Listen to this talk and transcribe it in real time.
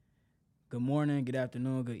Good morning, good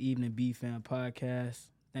afternoon, good evening, B-Fam Podcast.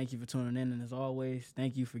 Thank you for tuning in, and as always,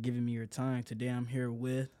 thank you for giving me your time. Today I'm here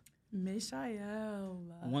with Mishael.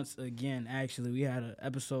 once again, actually, we had an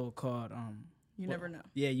episode called You never know.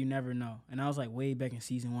 Yeah, You Never Know. And I was like way back in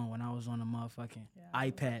season 1 when I was on the motherfucking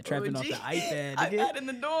iPad, trapping off the iPad. iPad in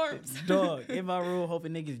the dorms. Dog, in my room,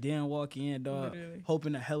 hoping niggas didn't walk in, dog. Literally.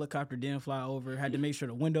 Hoping the helicopter didn't fly over. Had to make sure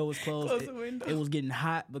the window was closed. Close the window. It was getting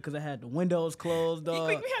hot because I had the windows closed, dog.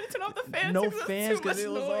 We had to turn off the fans. No because fans because because it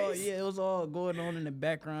was all it was all going on in the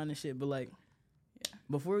background and shit. But like,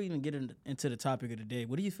 before we even get into the topic of the day,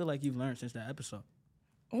 what do you feel like you've learned since that episode?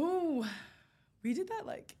 Oh, we did that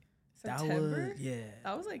like September.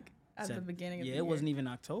 That was like at the beginning of the year. Yeah, it wasn't even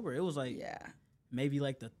October. It was like Yeah. maybe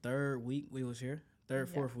like the third week we was here,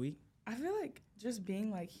 fourth week. I feel like just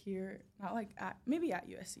being like here, not like maybe at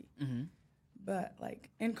USC, but like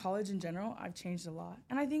in college in general, I've changed a lot,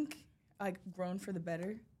 and I think like grown for the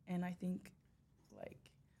better. And I think like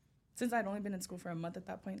since I'd only been in school for a month at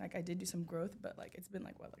that point, like I did do some growth, but like it's been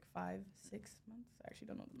like 5-6 months. I actually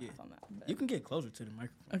don't know the math on that. But. You can get closer to the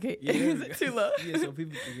microphone. Okay, Yeah, is it too low? Yeah, so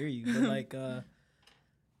people can hear you. But like,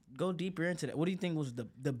 go deeper into that. What do you think was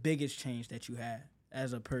the biggest change that you had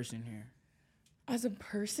as a person here? As a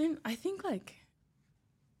person, I think like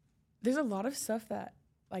there's a lot of stuff that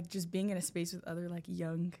like just being in a space with other like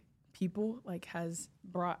young people like has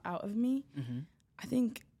brought out of me. I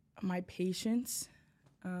think my patience,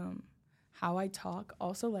 how I talk,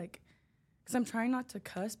 also like because I'm trying not to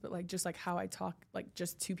cuss, but like just like how I talk like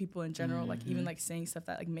just to people in general, like even like saying stuff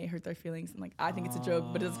that like may hurt their feelings, and like I think it's a joke,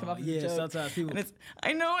 but it doesn't come off as a joke. Yeah, sometimes people. And it's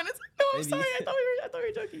I know, and it's like, no, I'm sorry, I thought we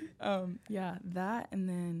were joking. Yeah, that, and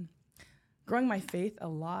then growing my faith a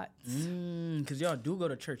lot. Because y'all do go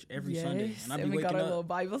to church every Sunday. And I be we got our little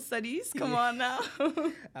Bible studies. Come on now.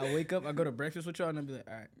 I wake up, I go to breakfast with y'all, and I be like,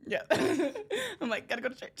 all right. Yeah. I'm like, gotta go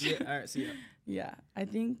to church. Yeah, all right, see ya. Yeah, I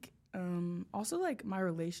think also like my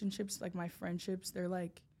relationships, like my friendships, they're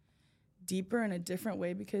like deeper in a different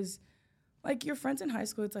way because like your friends in high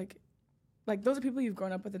school, it's like those are people you've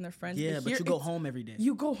grown up with and they're friends. Yeah, but you go home every day.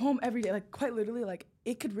 You go home every day. Like quite literally, like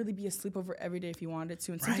it could really be a sleepover every day if you wanted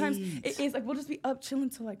to. And sometimes it is like we'll just be up chilling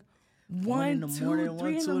till like 1, 2,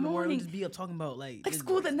 3 in the morning. We'll just be up talking about like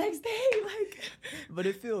school the next day. Like but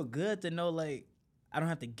it feel good to know like I don't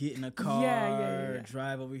have to get in a car,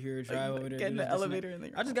 drive over here, drive over there. Get in the elevator in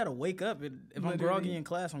there. I just gotta wake up. And if I'm groggy in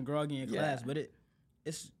class, I'm groggy in class. But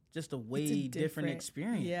it's just a way different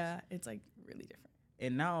experience. Yeah, it's like really different.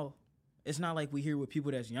 And now it's not like we hear with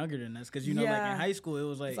people that's younger than us, because you know, like in high school, it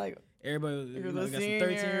was like everybody got some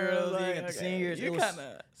 13-year-olds, you got the seniors. It was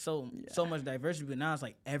so much diversity, but now it's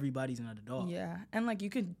like everybody's an adult. Yeah, and like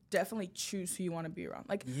you can definitely choose who you want to be around.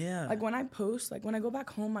 Like like when I post, like when I go back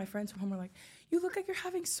home, my friends from home are like, "You look like you're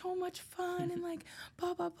having so much fun," and like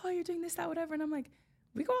blah blah blah, you're doing this, that, whatever, and I'm like,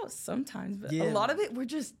 we go out sometimes, but a lot of it we're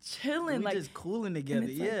just chilling, we just cooling together.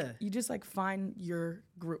 Yeah, like, you just like find your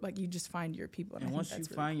group, like you just find your people, and once you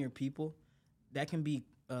find your people, that can be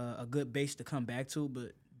a good base to come back to.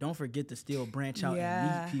 But don't forget to still branch out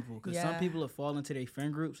and meet people, because some people have fallen into their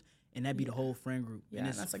friend groups, and that be the whole friend group. Yeah,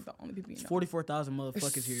 and that's like the only people you know. 44,000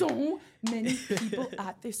 motherfuckers here. So many people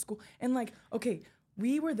at this school, and like okay.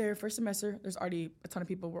 We were there first semester. There's already a ton of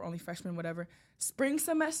people. We're only freshmen, whatever. Spring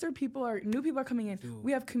semester, new people are coming in. Dude.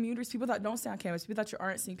 We have commuters, people that don't stay on campus, people that you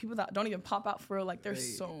aren't seeing, people that don't even pop out for real. Like,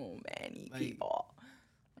 there's so many people.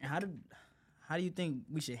 And how do you think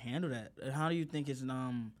we should handle that? How do you think it's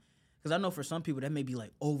because I know for some people that may be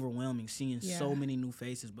like overwhelming seeing so many new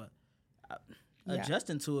faces, but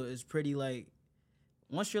adjusting to it is pretty like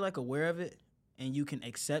once you're like aware of it. And you can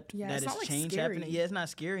accept that it's change happening. Yeah, it's not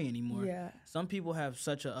scary anymore. Yeah. Some people have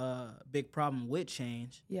such a big problem with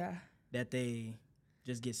change. Yeah. That they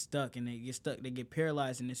just get stuck, and they get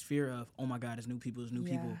paralyzed in this fear of, oh my God, it's new people.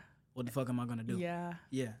 What the fuck am I gonna do? Yeah.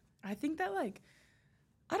 Yeah. I think that like,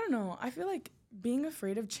 I don't know. I feel like being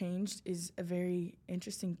afraid of change is a very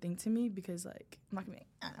interesting thing to me because like I'm not gonna be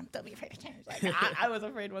like, don't be afraid of change. Like I was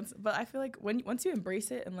afraid once, but I feel like once you embrace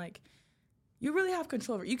it and like. You really have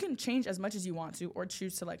control over it. You can change as much as you want to or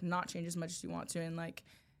choose to, like, not change as much as you want to. And, like,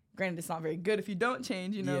 granted, it's not very good if you don't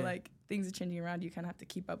change, you know, like, things are changing around. You kind of have to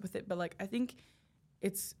keep up with it. But, like, I think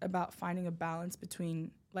it's about finding a balance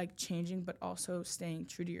between, like, changing but also staying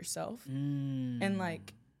true to yourself. And,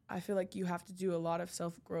 like, I feel like you have to do a lot of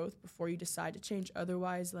self-growth before you decide to change.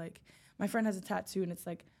 Otherwise, like, my friend has a tattoo, and it's,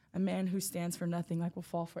 like, a man who stands for nothing, like, will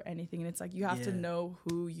fall for anything. And it's, like, you have to know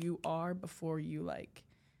who you are before you, like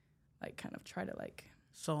kind of try to like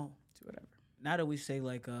do whatever. Now that we say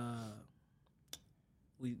like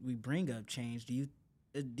we bring up change, do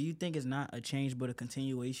you think it's not a change but a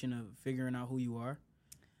continuation of figuring out who you are?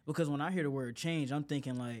 Because when I hear the word change, I'm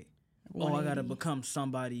thinking like, oh, I got to become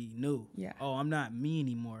somebody new. Yeah. Oh, I'm not me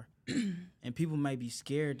anymore. And people might be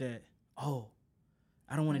scared that, oh,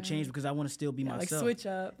 I don't want to change because I want to still be myself. Like switch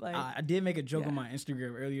up. Like I did make a joke on my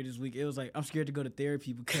Instagram earlier this week. It was like, I'm scared to go to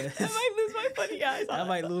therapy because I might lose my funny. Yeah, I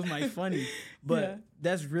might lose my funny. But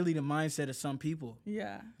that's really the mindset of some people.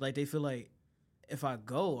 Yeah. Like they feel like if I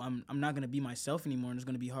go, I'm not going to be myself anymore, and it's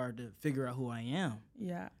going to be hard to figure out who I am.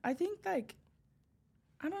 Yeah. I think like,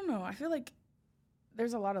 I don't know. I feel like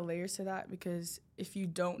there's a lot of layers to that, because if you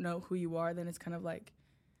don't know who you are, then it's kind of like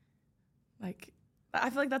I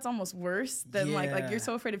feel like that's almost worse than like you're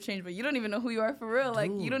so afraid of change, but you don't even know who you are for real. Dude.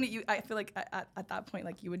 Like you don't. I feel like at that point,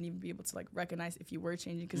 like you wouldn't even be able to like recognize if you were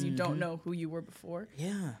changing, because you don't know who you were before.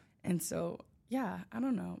 Yeah. And so I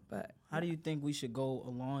don't know, but how do you think we should go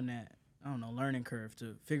along that learning curve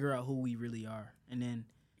to figure out who we really are, and then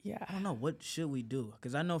I don't know, what should we do?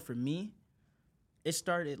 Because I know for me, it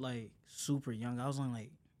started like super young. I was in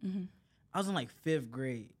like fifth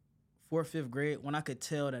grade when I could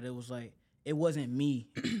tell that it was like. It wasn't me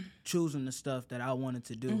choosing the stuff that I wanted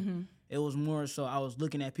to do. It was more so I was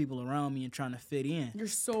looking at people around me and trying to fit in. You're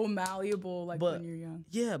so malleable, when you're young.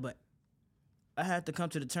 Yeah, but I had to come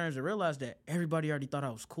to the terms and realize that everybody already thought I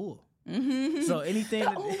was cool. So anything...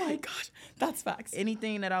 oh my gosh, that's facts.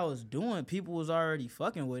 Anything that I was doing, people was already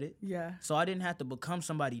fucking with it. Yeah. So I didn't have to become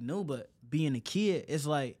somebody new, but being a kid, it's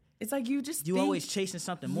like you always chasing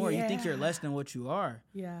something more. You think you're less than what you are.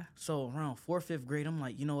 Yeah. So around 4th, 5th grade, I'm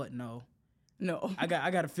like, you know what? No. I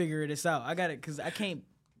got to figure this out. I got it because I can't.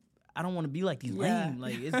 I don't want to be like these lame.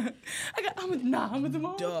 Like it's. I'm with my own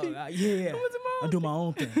thing. I do my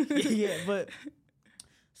own thing. But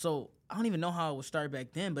so I don't even know how it would start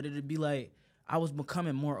back then. But it'd be like I was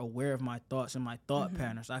becoming more aware of my thoughts and my thought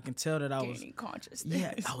patterns. I can tell that I was gaining consciousness.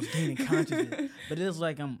 Yeah, I was gaining consciousness. But it was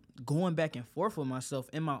like I'm going back and forth with myself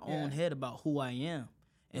in my own head about who I am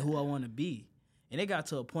and who I want to be. And it got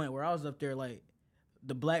to a point where I was up there like.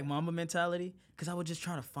 The Black Mamba mentality, because I was just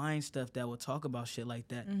trying to find stuff that would talk about shit like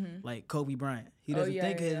that, like Kobe Bryant. He doesn't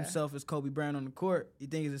think of himself as Kobe Bryant on the court. He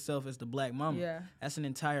thinks of himself as the Black Mamba. Yeah. That's an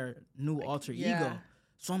entire new alter ego.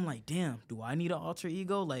 So I'm like, damn, do I need an alter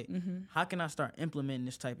ego? Like, how can I start implementing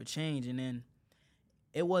this type of change? And then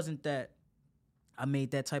it wasn't that I made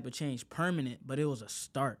that type of change permanent, but it was a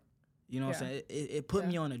start. You know what I'm saying? It put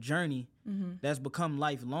me on a journey that's become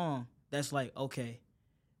lifelong. That's like, okay,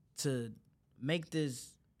 to make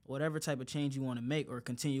this whatever type of change you want to make or a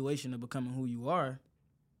continuation of becoming who you are,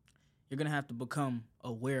 you're going to have to become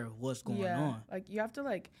aware of what's going on. Like you have to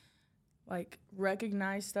like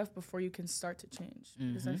recognize stuff before you can start to change.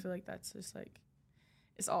 Because I feel like that's just like,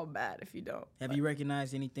 it's all bad if you don't. Have you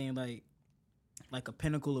recognized anything like a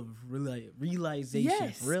pinnacle of realization?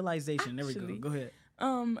 Yes, realization. Actually, there we go. Go ahead.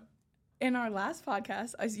 In our last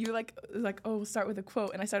podcast, you we'll start with a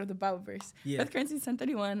quote, and I started with a Bible verse. Yeah. 1 Corinthians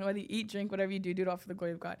 10:31, whether you eat, drink, whatever you do, do it all for the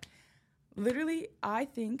glory of God. Literally, I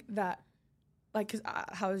think that, like, because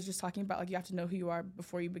how I was just talking about, like, you have to know who you are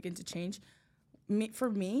before you begin to change. For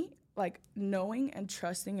me, like, knowing and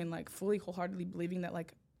trusting and, like, fully, wholeheartedly believing that,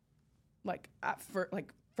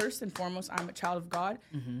 first and foremost, I'm a child of God.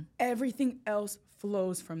 Everything else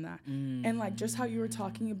flows from that. And, like, just how you were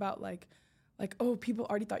talking about, like, oh, people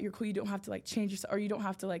already thought you're cool. You don't have to, like, change yourself, or you don't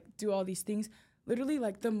have to, like, do all these things. Literally,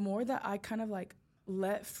 like, the more that I kind of, like,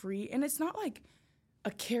 let free, and it's not, like,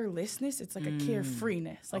 a carelessness. It's, like, a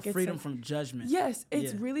carefreeness. Like, a freedom from judgment. Yes.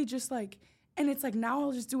 It's really just, like, and it's, like, now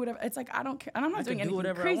I'll just do whatever. It's, like, I don't care. And I'm not doing anything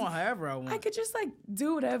whatever crazy. I want, however I want. I could just, like,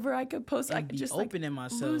 do whatever. I could post. I could just, like, open in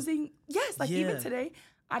myself. Losing. Yes. Like, even today,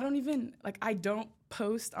 I don't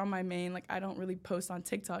post on my main, like, I don't really post on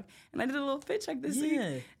TikTok. And I did a little fit check this week. And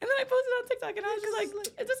then I posted on TikTok, and I was just like,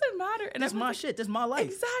 it doesn't matter. And that's my shit. That's my life.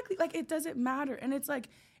 Exactly. Like, it doesn't matter. And it's, like,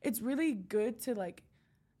 it's really good to, like,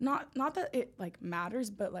 not that it, like, matters,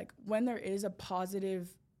 but, like, when there is a positive,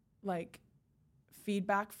 like,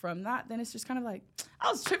 feedback from that, then it's just kind of like,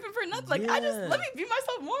 I was tripping for nothing. Like, let me be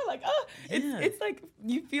myself more. Like, it's like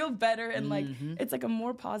you feel better, and like it's like a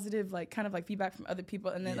more positive, like, kind of like feedback from other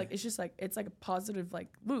people, and then like it's just like it's like a positive, like,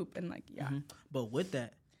 loop, and like But with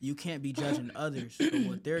that, you can't be judging others for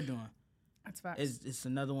what they're doing. That's facts. It's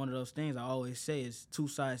another one of those things I always say is two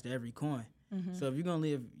sides to every coin. So if you're gonna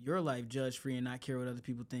live your life judge free and not care what other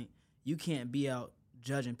people think, you can't be out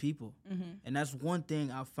judging people. And that's one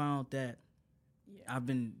thing I found that I've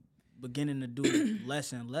been beginning to do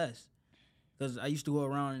less and less. Because I used to go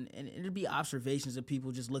around and it'd be observations of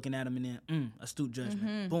people just looking at them and then, astute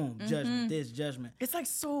judgment. Boom, judgment, this, judgment. It's like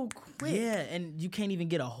so quick. Yeah, and you can't even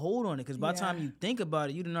get a hold on it because by the time you think about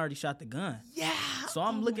it, you done already shot the gun. Yeah. So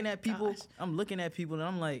I'm looking at people, and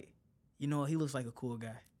I'm like, you know, he looks like a cool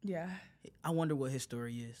guy. Yeah. I wonder what his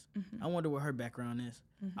story is. I wonder what her background is.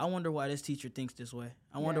 I wonder why this teacher thinks this way.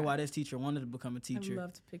 I wonder why this teacher wanted to become a teacher. I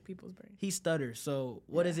love to pick people's brains. He stutters. So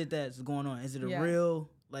what is it that's going on? Is it a real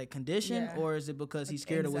like condition, or is it because he's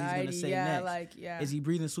scared of what he's gonna say next? Is he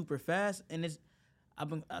breathing super fast? And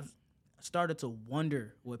I've started to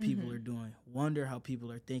wonder what people are doing, wonder how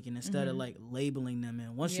people are thinking instead of like labeling them.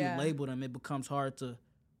 And once you label them, it becomes hard to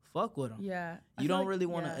fuck with them. Yeah. You don't really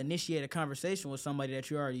want to initiate a conversation with somebody that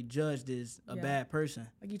you already judged is a bad person.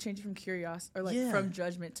 Like you change it from curiosity or like from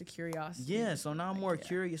judgment to curiosity. Yeah. So now I'm more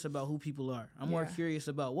curious about who people are. I'm more curious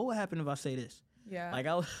about what would happen if I say this. Yeah. Like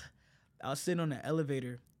I was sitting on the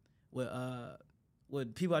elevator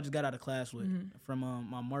with people I just got out of class with from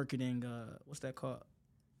my marketing, what's that called?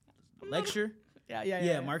 Lecture?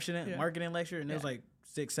 Yeah, marketing lecture. And there was like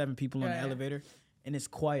 6-7 people on the elevator and it's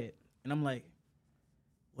quiet. And I'm like,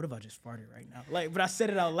 what if I just farted right now? Like, but I said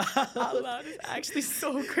it out loud. It's actually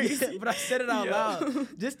so crazy. Yeah, but I said it out loud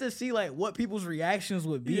just to see like what people's reactions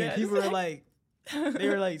would be. And people were like, they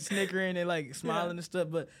were like snickering and like smiling and stuff.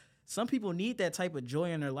 But some people need that type of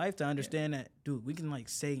joy in their life to understand that, dude, we can like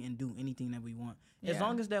say and do anything that we want. As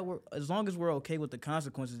long as we're okay with the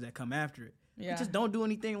consequences that come after it. Yeah. Just don't do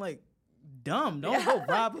anything like dumb. Don't go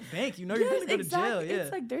rob a bank. You know you're gonna go to jail. Yeah.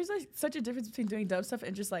 It's like there's like such a difference between doing dumb stuff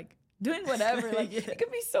and just like doing whatever. Like it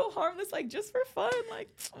could be so harmless, like just for fun. Like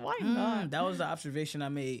why not? That was the observation I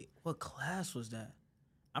made. What class was that?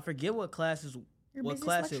 I forget what class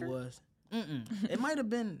it was. It might have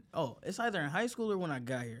been. It's either in high school or when I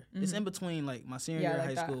got here. It's in between like my senior year of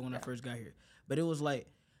high school when I first got here. But it was like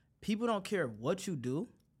people don't care what you do,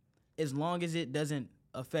 as long as it doesn't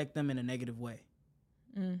affect them in a negative way.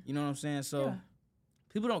 You know what I'm saying? So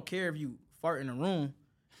people don't care if you fart in a room.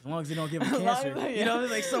 As long as you don't give them cancer. You know,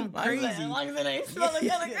 it's like something crazy. As long as it ain't smelling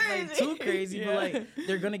kind of crazy. Like too crazy, but like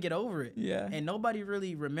they're going to get over it. Yeah. And nobody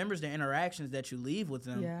really remembers the interactions that you leave with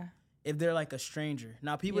them if they're like a stranger.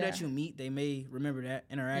 Now, people that you meet, they may remember that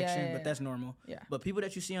interaction, but that's normal. Yeah. But people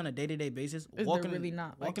that you see on a day-to-day basis, walking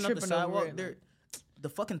up the sidewalk, the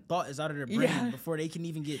fucking thought is out of their brain before they can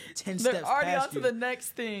even get 10 steps past you. They're already on to the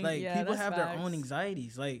next thing. Like, people have their own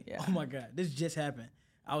anxieties. Like, oh my God, this just happened.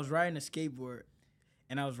 I was riding a skateboard.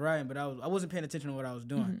 And I was riding, but I wasn't paying attention to what I was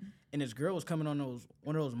doing. And this girl was coming on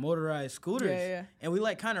one of those motorized scooters. And we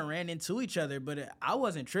like kind of ran into each other, but I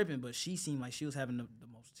wasn't tripping, but she seemed like she was having the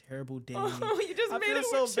most terrible day. Oh, you just made it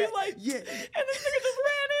so she like, and this nigga just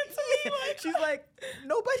ran into me. Like, she's like,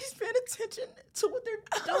 nobody's paying attention to what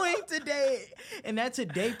they're doing today. And that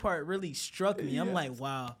today part really struck me. I'm like,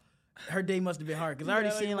 wow. Her day must have been hard because I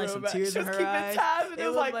already seen like some tears in her eyes. It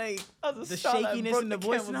was like the shakiness in the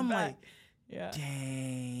voice, and I'm like,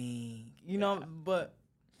 dang. You know, but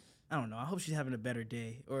I don't know. I hope she's having a better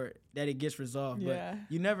day or that it gets resolved. But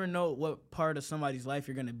you never know what part of somebody's life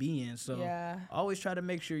you're going to be in. So always try to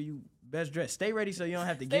make sure you best dressed. Stay ready so you don't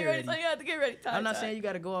have to get ready. So you have to get ready. I'm not saying you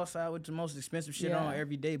got to go outside with the most expensive shit on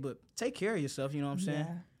every day, but take care of yourself. You know what I'm saying?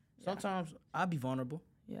 Sometimes I'll be vulnerable.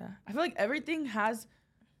 Yeah. I feel like everything has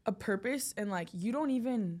a purpose and like you don't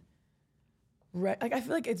even... I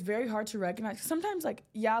feel like it's very hard to recognize. Sometimes, like,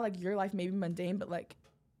 like your life may be mundane, but like,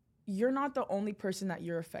 you're not the only person that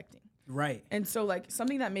you're affecting. Right. And so, like,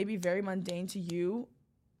 something that may be very mundane to you,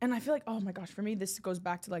 and I feel like, oh my gosh, for me, this goes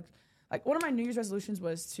back to like one of my New Year's resolutions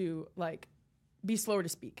was to like be slower to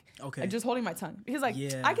speak. Okay. Like just holding my tongue because like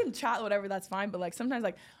I can chat whatever, that's fine, but like sometimes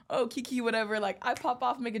like Kiki whatever, like I pop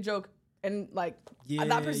off, make a joke. And like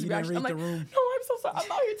that person's reaction, I'm like, no, I'm so sorry.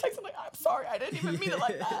 I'm out here texting like, I'm sorry, I didn't even mean it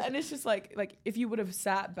like that. And it's just like if you would have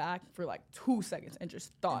sat back for like 2 seconds and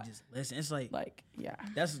just thought, and just listen. It's like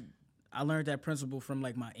I learned that principle from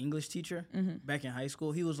like my English teacher back in high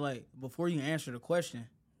school. He was like, before you answer the question,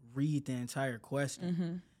 read the entire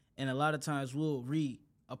question. And a lot of times we'll read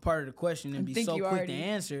a part of the question and be so quick to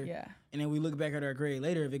answer. Yeah. And then we look back at our grade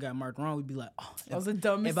later. If it got marked wrong, we'd be like, oh, that was a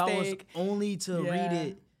dumb mistake. If I was only to read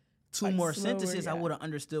it. Two like more sentences, I would have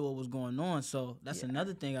understood what was going on. So that's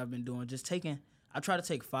another thing I've been doing. Just I try to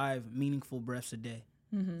take 5 meaningful breaths a day.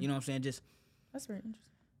 You know what I'm saying? That's very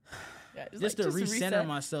interesting. Just to recenter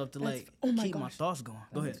myself to keep my thoughts going.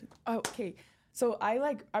 Go ahead. Okay. So I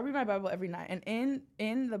read my Bible every night, and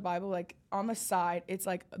in the Bible, like on the side, it's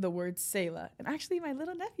like the word Selah. And actually, my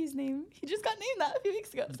little nephew's name, he just got named that a few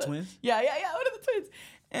weeks ago. The twins? Yeah, one of the twins.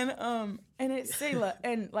 And it's Selah,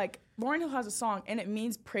 and like Lauryn Hill has a song, and it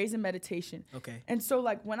means praise and meditation. Okay. And so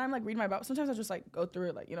like when I'm like reading my Bible, sometimes I'll just like go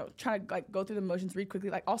through it, like try to like go through the motions, read quickly.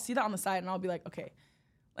 Like I'll see that on the side, and I'll be like, okay,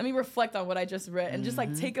 let me reflect on what I just read, and just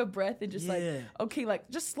like take a breath and just like, okay, like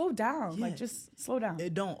just slow down, like just slow down.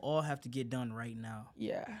 It don't all have to get done right now.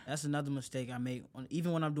 Yeah. That's another mistake I make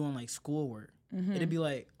even when I'm doing like schoolwork. it'd be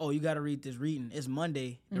like, oh, you got to read this reading. It's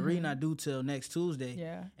Monday. The reading not due till next Tuesday.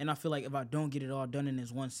 Yeah. And I feel like if I don't get it all done in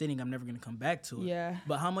this one sitting, I'm never going to come back to it. Yeah.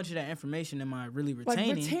 But how much of that information am I really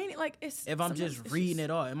retaining? If I'm just reading it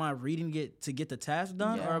all, am I reading it to get the task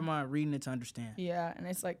done, or am I reading it to understand? Yeah, and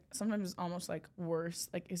it's like sometimes it's almost like worse.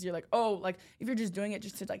 Like, is you're like, oh, like if you're just doing it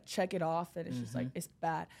just to like check it off, then it's just like it's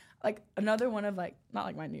bad. Like another one of like not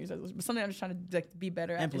like my news, but something I'm just trying to like be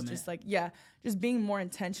better at is just like just being more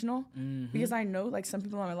intentional. Because I know like some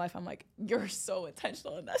people in my life, I'm like, you're so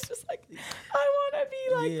intentional, and that's just like I want to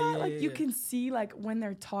be like that. Like you can see like when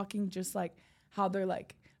they're talking, just like how their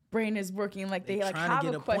like brain is working, like they like have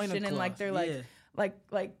a question and like they're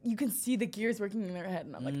like you can see the gears working in their head,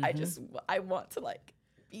 and I'm like I want to like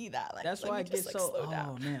be that. Like that's why I get so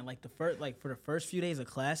man, like for the first few days of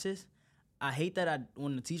classes, I hate that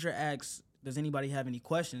when the teacher asks, does anybody have any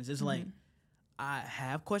questions? It's like, I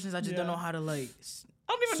have questions. I just don't know how to like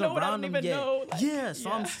I don't even know what I don't even know. Like,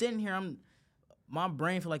 so I'm sitting here, my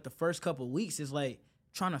brain for like the first couple of weeks is like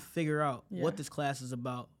trying to figure out what this class is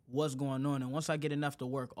about, what's going on. And once I get enough to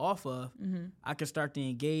work off of, I can start to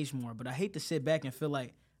engage more. But I hate to sit back and feel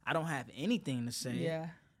like I don't have anything to say. Yeah.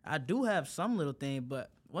 I do have some little thing, but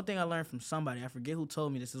one thing I learned from somebody, I forget who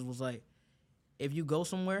told me this, was like, if you go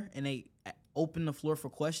somewhere and they open the floor for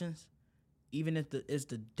questions, even if it's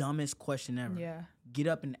the dumbest question ever, get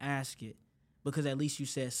up and ask it, because at least you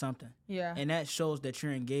said something. Yeah. And that shows that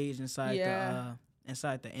you're engaged inside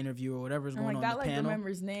the interview or whatever's going on in the panel. That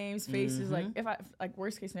remembers names, faces. Like if I like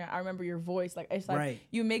worst case scenario, I remember your voice. Like it's like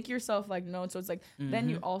you make yourself like known. So it's like then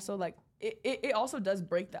you also like it also does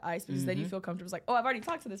break the ice, because then you feel comfortable. It's like, oh, I've already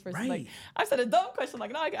talked to this person. Like I've said a dumb question.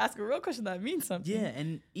 Like now I can ask a real question that means something. Yeah,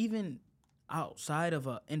 and even outside of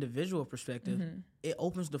an individual perspective, it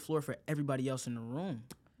opens the floor for everybody else in the room.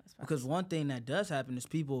 Because one thing that does happen is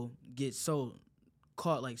people get so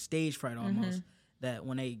caught like stage fright almost, that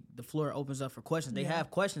when the floor opens up for questions, they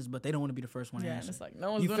have questions, but they don't want to be the first one to answer. And it's like,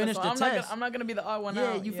 no one's doing it, so I'm not gonna be the odd one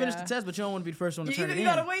out. Yeah, you finish the test, but you don't want to be the first one to turn it in. You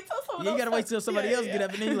gotta wait till someone else. You gotta wait till somebody else get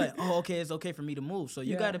up, and then you're like, oh, okay, it's okay for me to move. So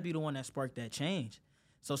you gotta be the one that sparked that change.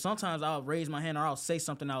 So sometimes I'll raise my hand or I'll say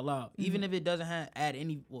something out loud, even if it doesn't add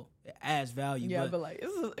any, it adds value. Yeah, but like,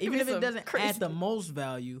 even if it doesn't add the most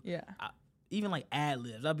value, even like ad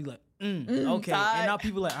libs, I'll be like, okay. And now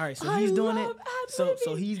people are like, all right, so he's doing it.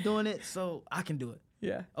 So he's doing it, so I can do it.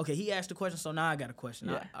 Yeah. Okay, he asked a question, so now I got a question.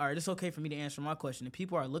 Yeah. All right, it's okay for me to answer my question. And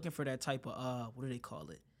people are looking for that type of, what do they call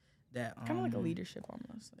it? That kind of like a leadership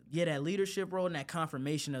almost. Yeah, that leadership role and that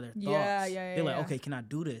confirmation of their thoughts. Yeah. They're like, okay, can I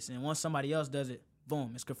do this? And once somebody else does it,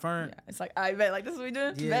 boom, it's confirmed. Yeah, it's like, I bet, like, this is what we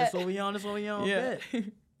doing? Yeah, that's what we on, Yeah. Bet.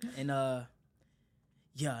 And,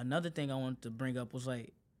 another thing I wanted to bring up was,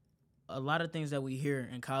 like, a lot of things that we hear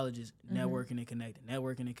in colleges, networking and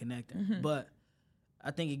connecting. But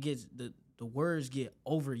I think it gets, the words get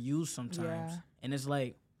overused sometimes. And it's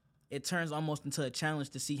like, it turns almost into a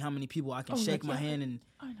challenge to see how many people I can shake my hand and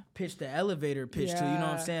pitch the elevator pitch to, you know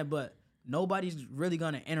what I'm saying? But nobody's really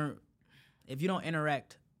going to if you don't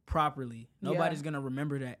interact properly, nobody's going to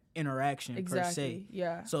remember that interaction per se.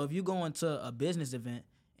 Yeah. So if you go into a business event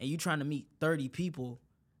and you're trying to meet 30 people,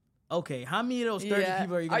 okay, how many of those 30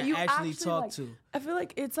 people are you going to actually talk to? I feel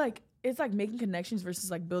like it's like making connections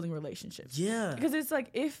versus like building relationships. Yeah. Because it's like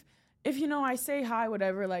if you know, I say hi,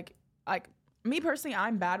 whatever, like me personally,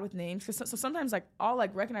 I'm bad with names, because so sometimes like I'll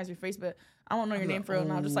like recognize your face, but I won't know your name for real,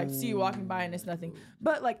 and I'll just like see you walking by and it's nothing.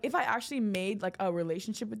 But like if I actually made like a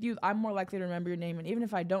relationship with you, I'm more likely to remember your name, and even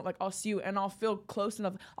if I don't, like I'll see you and I'll feel close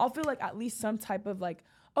enough. I'll feel like at least some type of like,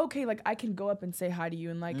 okay, like I can go up and say hi to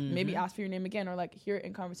you and like maybe ask for your name again, or like hear it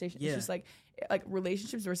in conversation. It's just like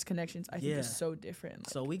relationships versus connections, I think is so different. Like,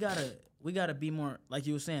 so we gotta be more, like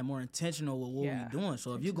you were saying, more intentional with what we're doing.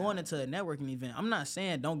 So if you're going into a networking event, I'm not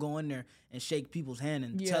saying don't go in there and shake people's hand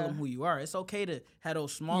and tell them who you are. It's okay to have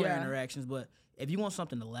those smaller interactions, but if you want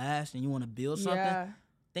something to last and you want to build something,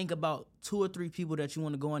 think about 2 or 3 people that you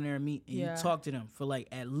want to go in there and meet, and you talk to them for like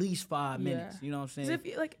at least 5 minutes. You know what I'm saying?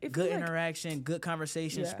 If good interaction, good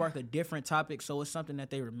conversation, spark a different topic, so it's something that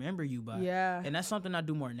they remember you by. Yeah. And that's something I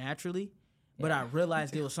do more naturally, but I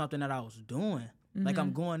realized it was something that I was doing. Like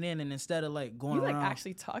I'm going in, and instead of like going around, like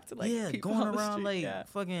actually talk to like people going on the around street. like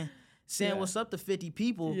fucking saying what's up to 50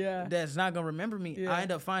 people that's not gonna remember me. I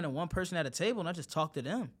end up finding one person at a table, and I just talk to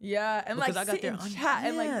them. Yeah, and because like sit and chat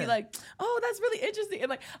and like be like, oh, that's really interesting, and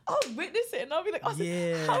like I'll witness it, and I'll be like, oh,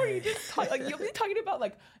 how are you just talking? Like you'll be talking about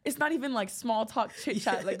like it's not even like small talk chit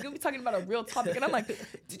chat. Like you'll be talking about a real topic, and I'm like,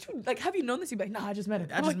 did you like have you known this? You'd be like, nah, I just met him.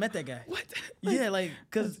 I just met that guy. What? Yeah, like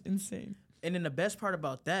because insane. And then the best part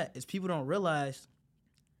about that is people don't realize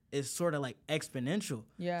is sort of like exponential.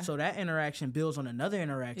 Yeah. So that interaction builds on another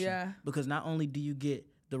interaction. Yeah. Because not only do you get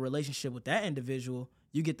the relationship with that individual,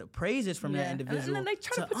 you get the praises from that individual and then they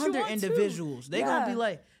try to put other you on individuals. Too. They're going to be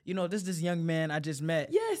like, you know, this young man I just met.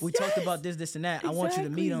 Yes, we talked about this, and that. Exactly. I want you to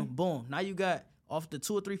meet him. Boom. Now you got off the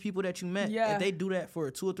 2 or 3 people that you met. Yeah. If they do that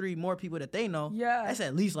for 2 or 3 more people that they know, yeah. that's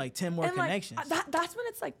at least like 10 more and connections. Like, that's when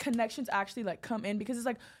it's like connections actually like come in, because it's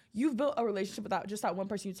like you've built a relationship without just that one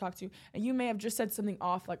person you talk to, and you may have just said something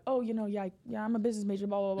off like, oh, you know, yeah, I'm a business major,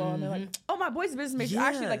 blah blah blah, and they're like, oh, my boy's a business major. Yeah.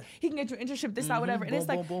 Actually, like he can get you an internship, this, that, whatever, and it's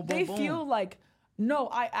like they feel like, no,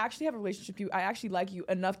 I actually have a relationship with you. I actually like you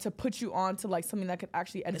enough to put you on to like something that could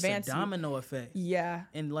actually advance it's a domino effect. Yeah.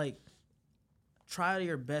 And like, try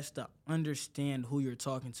your best to understand who you're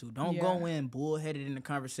talking to. Don't go in bullheaded in the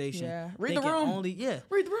conversation. Yeah. Read the room.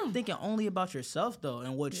 Read the room. Thinking only about yourself though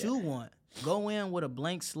and what you want. Go in with a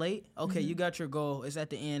blank slate. Okay, you got your goal. It's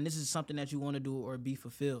at the end. This is something that you want to do or be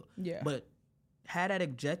fulfilled. Yeah. But have that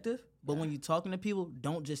objective. But when you're talking to people,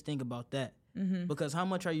 don't just think about that. Because how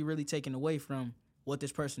much are you really taking away from what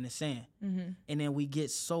this person is saying? And then we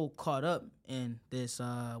get so caught up in this,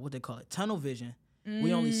 what they call it, tunnel vision.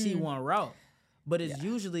 We only see one route. But it's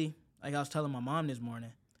usually, like I was telling my mom this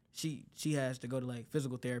morning, she has to go to like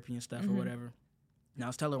physical therapy and stuff or whatever. And I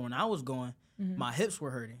was telling her when I was going, my hips were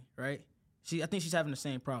hurting, right? I think she's having the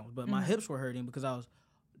same problem, but my hips were hurting because I was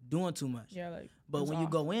doing too much. Yeah, like. But when you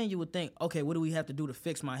go in, you would think, okay, what do we have to do to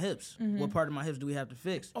fix my hips? What part of my hips do we have to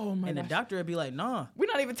fix? Oh my And the gosh. doctor would be like, nah. We're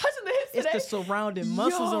not even touching the hips today. It's the surrounding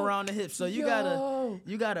muscles around the hips. So you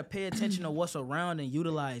gotta pay attention to what's around and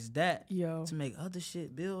utilize that to make other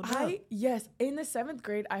shit build up. Yes, in the 7th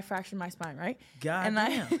grade, I fractured my spine, right? God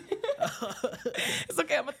damn. It's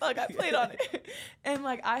okay, I'm a thug. I played on it. And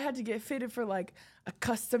like I had to get fitted for like a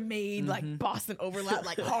custom made like Boston overlap,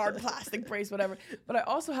 like hard plastic brace, whatever. But I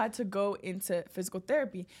also had to go into physical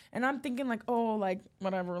therapy. And I'm thinking like, oh, like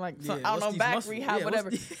whatever, like I don't know, back rehab,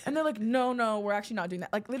 whatever. And they're like, no, we're actually not doing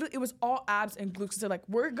that. Like literally it was all abs and glutes. They're like,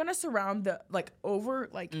 we're gonna surround the like over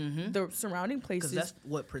like the surrounding places. Because that's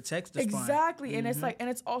what protects the spine. Exactly. And it's like, and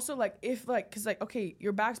it's also like if like, cause like, okay,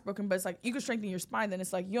 your back's broken, but it's like you can strengthen your spine, then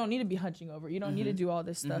it's like you don't need to be hunching over. You don't need to do all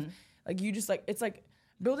this stuff. Like you just like, it's like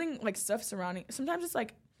building like stuff surrounding. Sometimes it's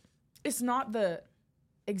like, it's not the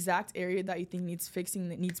exact area that you think needs fixing,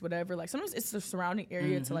 that needs whatever. Like sometimes it's the surrounding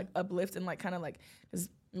area to like uplift and like kind of like, cause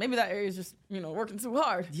maybe that area is just, you know, working too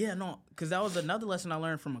hard. Yeah, no, because that was another lesson I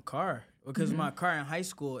learned from a car. Because my car in high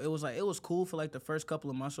school, it was cool for like the first couple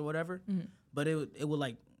of months or whatever, but it would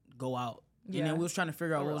like go out. And then we was trying to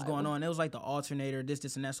figure out what was going on. It was like the alternator,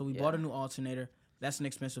 this and that. So we bought a new alternator. That's an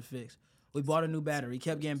expensive fix. We bought a new battery.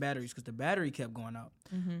 Kept getting batteries because the battery kept going out.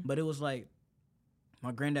 But it was like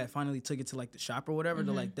my granddad finally took it to like the shop or whatever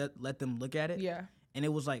to like let them look at it. Yeah. And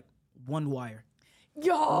it was like one wire.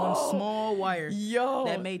 Yo. One small wire. Yo.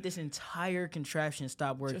 That made this entire contraption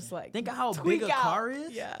stop working. Just like think of how big a car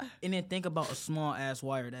is. Yeah. And then think about a small ass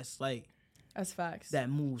wire that's like That's facts. that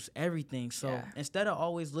moves everything. So instead of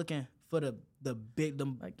always looking for the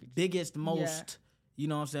biggest, most, you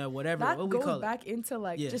know what I'm saying, whatever. That what we goes call back it. into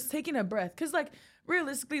like just taking a breath, because like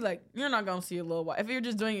realistically, like you're not gonna see a little while if you're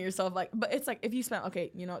just doing it yourself. Like, but it's like if you spend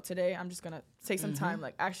you know, today I'm just gonna take some time,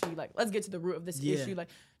 like actually like let's get to the root of this issue. Like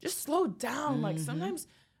just slow down. Like sometimes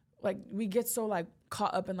like we get so like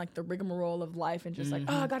caught up in like the rigmarole of life and just like,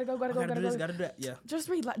 oh, gotta go. Gotta do that. Yeah. Just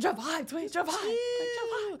relax. Drop high, twins. Drop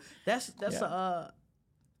high. That's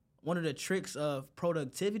one of the tricks of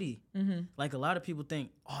productivity. Like a lot of people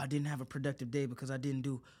think, oh, I didn't have a productive day because I didn't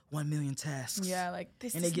do 1 million tasks. Yeah, like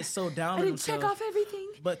this. And they get so down I on didn't themselves. check off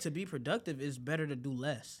everything. But to be productive, it's better to do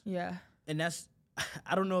less. Yeah. And that's,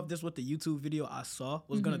 I don't know if this is what the YouTube video I saw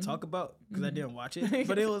was gonna talk about because I didn't watch it.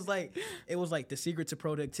 But it was like the secret to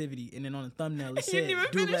productivity, and then on the thumbnail it said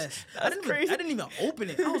do less. That's crazy. I didn't even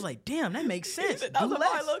open it. I was like, damn, that makes sense. That do was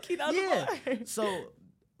less. a bar, low key. That was a bar. So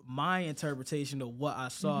my interpretation of what I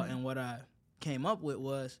saw and what I came up with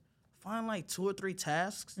was find like 2 or 3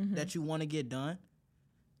 tasks that you want to get done,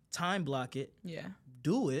 time block it,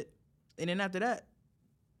 do it, and then after that,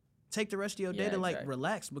 take the rest of your day to like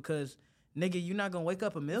relax, because nigga, you're not gonna wake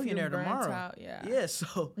up a millionaire tomorrow. Out,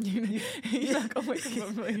 so you're not gonna wake up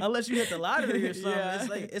a millionaire unless you hit the lottery or something. It's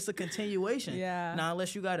like it's a continuation. Yeah. Now,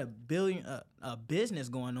 unless you got a business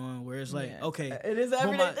going on where it's like, okay, it is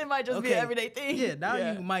everyday. It might just be an everyday thing. Yeah. Now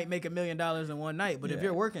you might make $1 million in one night, but if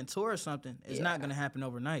you're working towards something, it's not gonna happen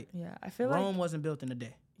overnight. Yeah, I feel Rome wasn't built in a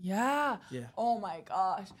day. Yeah. Yeah. Oh my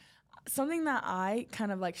gosh. Something that I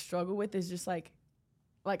kind of like struggle with is just like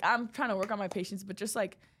I'm trying to work on my patience, but just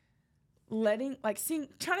like trying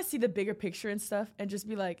to see the bigger picture and stuff, and just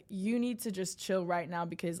be like, you need to just chill right now,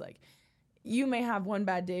 because like you may have one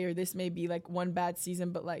bad day or this may be like one bad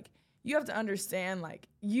season, but like you have to understand like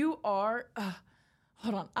you are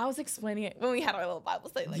hold on, I was explaining it when we had our little Bible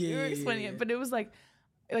study, like you were explaining it, but it was like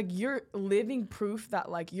you're living proof that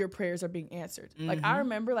like your prayers are being answered. Like I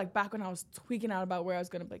remember like back when I was tweaking out about where I was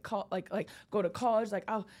gonna play like go to college, like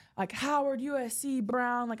oh like Howard, USC,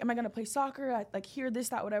 Brown, like am I gonna play soccer? I, like here, this,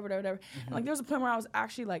 that, whatever. And like there was a point where I was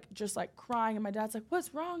actually like just like crying, and my dad's like,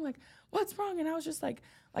 "What's wrong? Like what's wrong?" And I was just like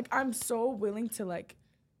I'm so willing to like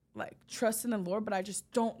trust in the Lord, but I just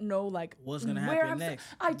don't know like what's gonna happen next.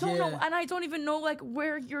 I don't know, and I don't even know like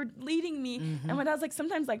where you're leading me. And my dad's like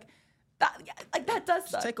sometimes like. That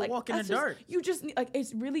does suck. Take a walk in the dark. You just need, like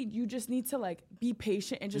it's really you just need to like be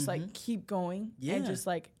patient and just like keep going and just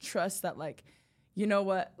like trust that like you know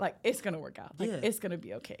what like it's gonna work out. Like it's gonna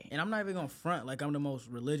be okay. And I'm not even gonna front like I'm the most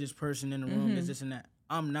religious person in the room. This and that.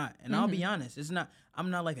 I'm not. And I'll be honest. It's not.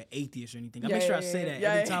 I'm not like an atheist or anything. I make sure I say that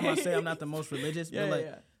every time I say I'm not the most religious. But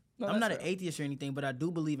like no, I'm not an atheist or anything, but I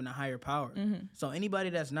do believe in a higher power. So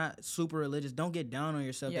anybody that's not super religious, don't get down on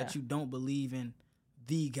yourself that you don't believe in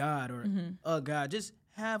the God or a God. Just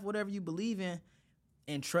have whatever you believe in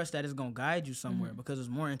and trust that it's going to guide you somewhere because it's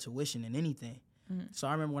more intuition than anything. So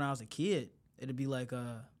I remember when I was a kid, it'd be like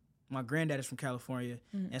my granddad is from California.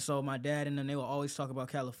 And so my dad and them, they would always talk about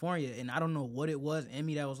California. And I don't know what it was in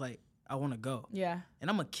me that was like, I want to go. Yeah. And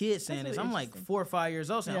I'm a kid saying this. I'm like 4 or 5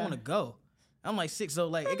 years old saying, I want to go. I'm like 6, so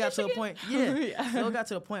like it got to a point, so it got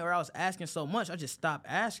to a point where I was asking so much, I just stopped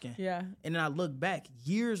asking. Yeah. And then I look back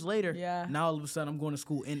years later. Yeah. Now all of a sudden I'm going to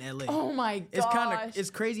school in LA. Oh my gosh.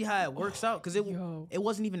 It's crazy how it works out because it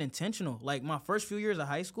wasn't even intentional. Like my first few years of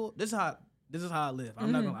high school, this is how I live.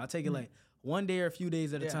 I'm not gonna. I take it like one day or a few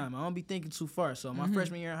days at a time. I don't be thinking too far. So my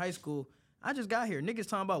freshman year in high school, I just got here. Niggas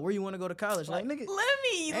talking about where you want to go to college. Like nigga, let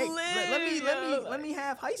me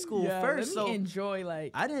have high school first. Let me enjoy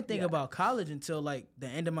like. I didn't think about college until like the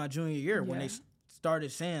end of my junior year when they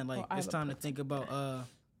started saying like it's time to think about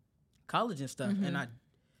college and stuff. And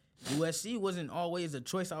USC wasn't always a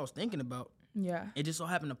choice I was thinking about. Yeah. It just so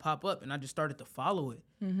happened to pop up, and I just started to follow it.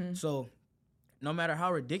 So no matter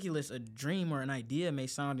how ridiculous a dream or an idea may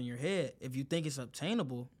sound in your head, if you think it's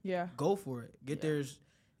obtainable, go for it. Get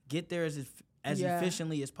there as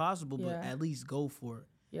efficiently as possible, but at least go for it.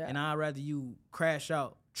 Yeah. And I'd rather you crash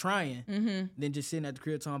out trying than just sitting at the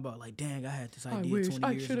crib talking about like, dang, I had this idea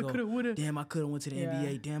 20 years ago. Damn, I could have went to the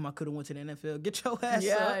NBA. Damn, I could have went to the NFL. Get your ass up.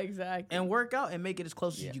 Yeah, exactly. And work out and make it as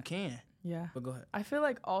close as you can. Yeah. But go ahead. I feel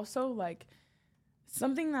like also like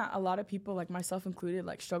something that a lot of people, like myself included,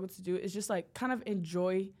 like struggle to do is just like kind of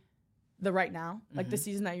enjoy the right now, like the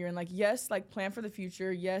season that you're in. Like, yes, like plan for the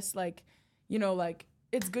future. Yes, like, you know, like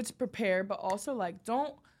it's good to prepare, but also like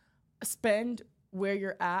don't spend where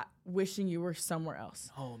you're at wishing you were somewhere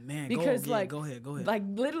else. Oh man, because go ahead. Like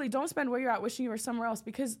literally don't spend where you're at wishing you were somewhere else,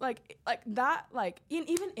 because like that, like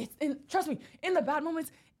even it's in, trust me, in the bad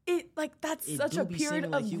moments, it like that's such a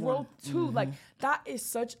period of growth too. Like that is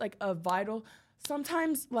such like a vital,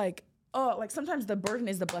 sometimes like sometimes the burden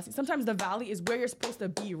is the blessing. Sometimes the valley is where you're supposed to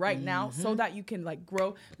be right now so that you can like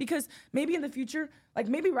grow. Because maybe in the future, like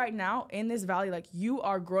maybe right now in this valley, like you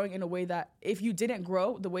are growing in a way that if you didn't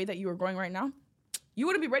grow the way that you are growing right now, you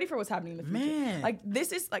wouldn't be ready for what's happening in the future. Man. Like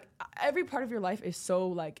this is like every part of your life is so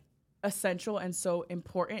like essential and so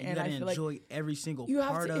important. And I feel like enjoy every single you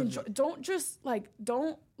part have to enjoy. It.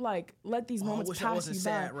 Don't let these moments pass you by. I wasn't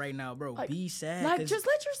sad right now, bro. Like, be sad. Like just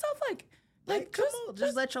let yourself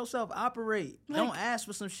just let yourself operate. Like, don't ask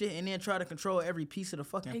for some shit and then try to control every piece of the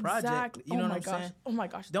fucking project. You know what I'm saying? Oh my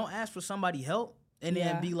gosh. Don't ask for somebody help and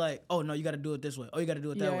then be like, oh no, you got to do it this way. Oh, you got to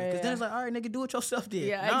do it that way. Because then it's like, all right, nigga, do it yourself. Then.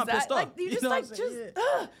 Yeah, now exactly. I'm pissed off. Like, you just like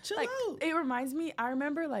chill out. It reminds me. I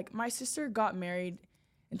remember like my sister got married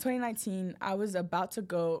in 2019. I was about to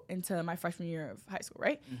go into my freshman year of high school,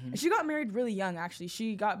 right? And she got married really young. Actually,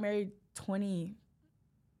 she got married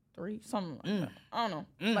 23, something like that. I don't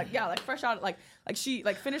know. Like like fresh out, like she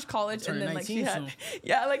like finished college and then like she had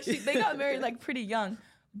they got married like pretty young.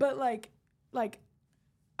 But like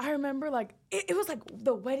I remember like it was like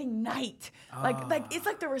the wedding night. Like it's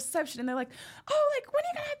like the reception and they're like, oh, like when are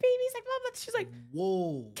you gonna have babies? Like blah blah. She's like,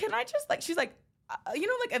 whoa. Can I just like she's like, you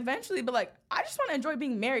know, like eventually, but like I just want to enjoy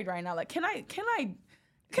being married right now. Like can I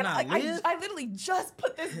live? I literally just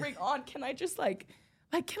put this ring on. Can I just can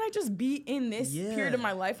I just be in this period of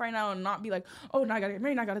my life right now and not be like, oh, now I gotta get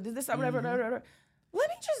married, now I gotta do this, whatever. Let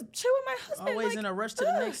me just chill with my husband. Always like, in a rush to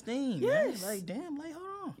the next thing. Yes. Man. Like, damn, like, hold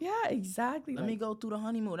on. Yeah, exactly. Let me go through the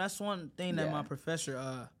honeymoon. That's one thing that my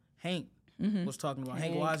professor, Hank, was talking about.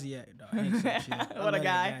 Hank Wozniak. What a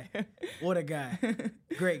guy. What a guy.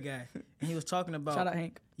 Great guy. And he was talking about. Shout out,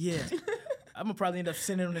 Hank. Yeah. I'm gonna probably end up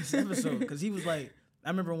sending him this episode because he was like, I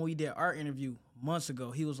remember when we did our interview months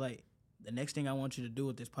ago, he was like, the next thing I want you to do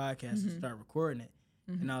with this podcast is start recording it.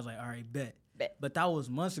 And I was like, all right, bet. But that was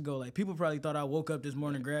months ago. Like, people probably thought I woke up this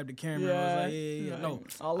morning, grabbed the camera, and I was like, yeah. No,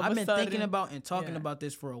 I've been thinking about and talking about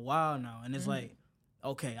this for a while now. And it's like,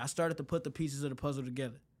 okay, I started to put the pieces of the puzzle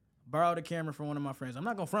together. Borrowed a camera from one of my friends. I'm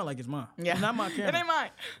not going to front like it's mine. Yeah. It's not my camera. It ain't mine.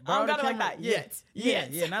 I don't got it like that yet.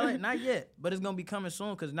 Yeah, not yet. But it's going to be coming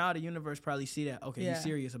soon because now the universe probably see that, okay, he's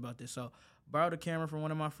serious about this. So, borrowed a camera from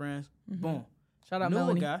one of my friends. Boom. Shout out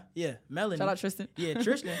Melanie. Guy. Yeah, Melanie. Shout out Tristan. Yeah,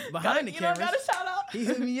 Tristan. Behind the cameras. Got a shout out. He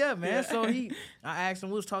hit me up, man. So I asked him,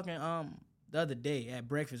 we was talking the other day at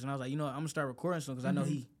breakfast, and I was like, you know what, I'm going to start recording soon because I know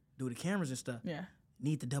he do the cameras and stuff. Yeah.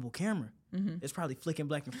 Need the double camera. It's probably flicking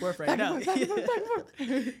back and forth right now.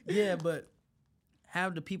 Yeah, but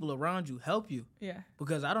have the people around you help you. Yeah.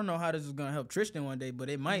 Because I don't know how this is going to help Tristan one day, but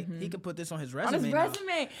it might. He can put this on his resume. On his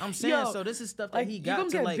resume. I'm saying, so this is stuff that he got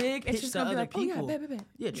to like big, pitch to other people. Oh, yeah,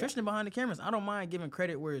 yeah, Tristan behind the cameras. I don't mind giving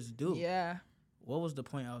credit where it's due. Yeah. What was the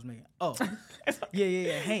point I was making? Oh,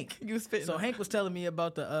 yeah. Hank. You was spitting. So Hank was telling me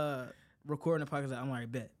about the recording the podcast. I'm like,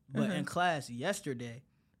 bet. But in class yesterday,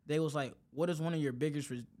 they was like, what is one of your biggest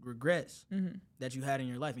regrets that you had in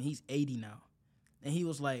your life? And he's 80 now. And he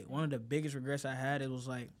was like, one of the biggest regrets I had, it was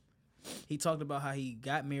like, he talked about how he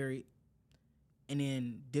got married and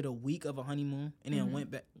then did a week of a honeymoon and then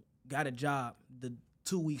went back, got a job the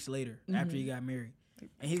 2 weeks later after he got married.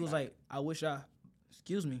 And he was like, I wish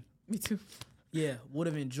me too. Yeah, would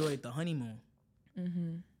have enjoyed the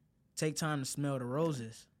honeymoon. Take time to smell the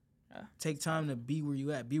roses. Take time to be where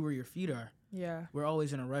you at, be where your feet are. Yeah. We're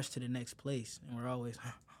always in a rush to the next place, and we're always,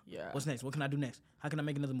 what's next? What can I do next? How can I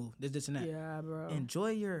make another move? This, and that. Yeah, bro. Enjoy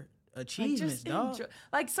your achievements, dog.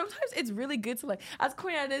 Like, sometimes it's really good to, like, as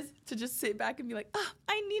corny as it is, to just sit back and be like,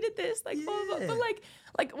 I needed this. Like, blah, blah, blah. But,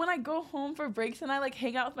 like, when I go home for breaks and I, like,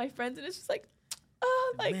 hang out with my friends, and it's just like,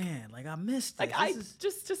 like, man, like, I missed it. Like, I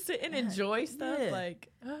just sit and enjoy stuff. Yeah. Like,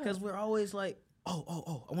 because we're always like, I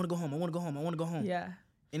want to go home. Yeah.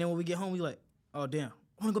 And then when we get home, we like, oh, damn.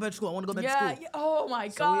 I want to go back to school. Yeah. Oh, my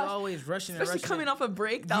gosh. So we always rushing Especially coming off a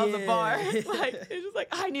break. That was a bar. Like, it's just like,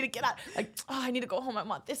 I need to get out. Like, I need to go home. I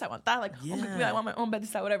want this. I want that. Like, I want my own bed,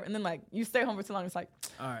 this, that, whatever. And then, like, you stay home for too long. It's like,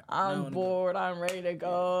 all right, I'm bored. I'm ready to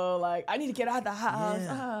go. Like, I need to get out of the house.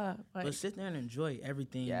 Yeah. But sit there and enjoy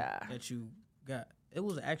everything that you got. It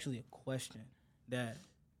was actually a question that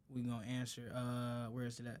we're going to answer. Where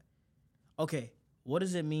is it at? Okay. What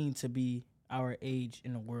does it mean to be our age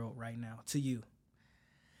in the world right now to you?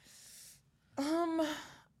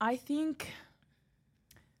 I think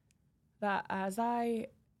that as I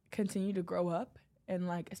continue to grow up and,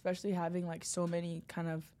 like, especially having, like, so many kind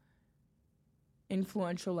of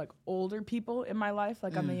influential, like, older people in my life,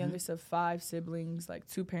 like, I'm the youngest of 5 siblings, like,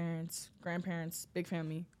 2 parents, grandparents, big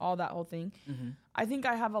family, all that whole thing. I think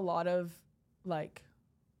I have a lot of, like,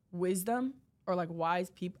 wisdom or, like,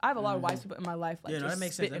 wise people. I have a lot of wise people in my life, like, just that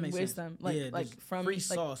makes sense. That makes wisdom, sense. Like from free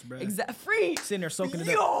sauce, bro. Free. Sitting there soaking it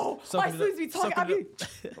up. Yo, my students be talking. I mean,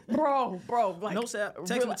 bro, like, no,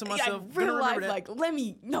 texting to myself. Real life, like, keep talking. Let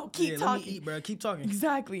me eat, bro. Keep talking.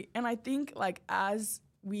 Exactly, and I think, like, as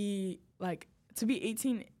we, like, to be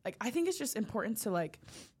 18, like, I think it's just important to, like,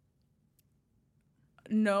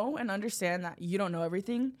 know and understand that you don't know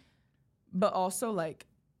everything, but also, like,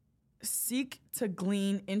 seek to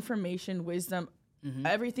glean information, wisdom,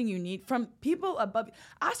 everything you need from people above you.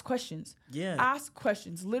 Ask questions. Yeah. Ask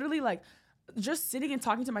questions. Literally, like, just sitting and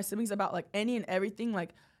talking to my siblings about, like, any and everything,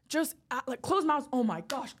 like, just, like, closed mouths. Oh, my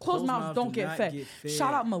gosh. Closed mouths don't get fed.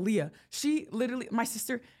 Shout out Malia. She literally, my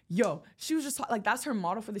sister, she was just, like, that's her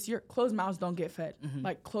motto for this year. Closed mouths don't get fed.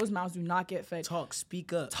 Like, closed mouths do not get fed.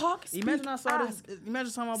 Speak up. Imagine I saw this.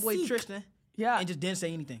 Imagine my boy Tristan. Yeah. And just didn't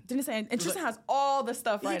say anything. And Tristan has all the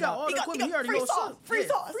stuff right now. He got all the equipment. He already knows free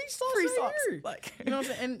sauce. Like, you know what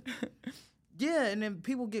I'm saying? And and then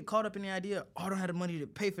people get caught up in the idea, I don't have the money to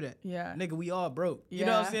pay for that. Yeah. Nigga, we all broke. You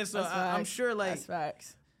know what I'm saying? So I'm sure, like, that's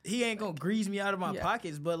facts. He ain't gonna grease me out of my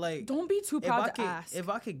pockets, but, like, don't be too proud to ask. If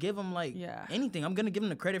I could give him, like, anything, I'm gonna give him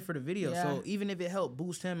the credit for the video. So even if it helped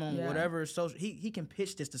boost him on whatever social, he can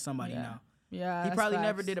pitch this to somebody now. Yeah, he probably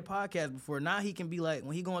never did a podcast before. Now he can be like,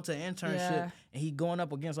 when he going to an internship and he going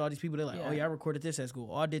up against all these people, they're like, oh yeah, I recorded this at school.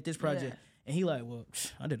 Oh, I did this project. And he like, well,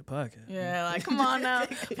 I did a podcast. Yeah, like, come on now.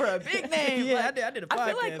 For a big name. Yeah, like, I did a podcast.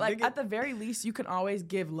 I feel like at the very least, you can always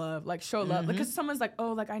give love, like, show love. Because someone's like,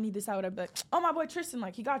 oh, like, I need this out. I'd be like, oh, my boy Tristan,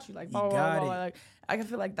 like, he got you. Like, blah, blah, blah. Like, I can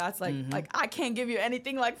feel like that's like, I can't give you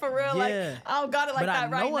anything, like, for real. Like, I don't got it like that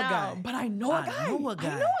right now. But I know a guy. I know a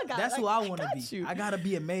guy. That's who I want to be. I got to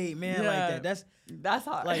be a made man like that. That's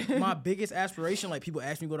hard. Like, my biggest aspiration, like, people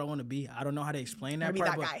ask me what I want to be. I don't know how to explain that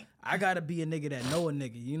part, but I got to be a nigga that know a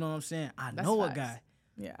nigga. You know what I'm saying? I know a guy.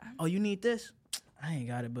 Yeah. Oh, you need this? I ain't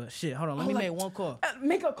got it, but shit. Hold on. Let me make one call.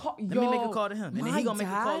 Make a call. Let me make a call to him. And then he gonna make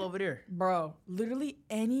a call over there. Bro, literally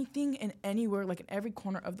anything and anywhere, like in every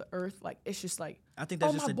corner of the earth, like it's just like. I think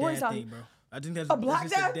that's just a dad thing, bro. I think that's a black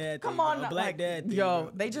just dad. A dad Come thing, on, a black dad thing. Yo,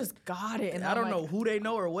 bro. they just got it, and I don't know who they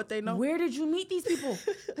know or what they know. Where did you meet these people?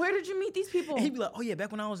 Where did you meet these people? And he'd be like, oh yeah,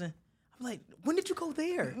 back when I was in. I'm like, when did you go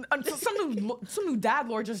there? Some new dad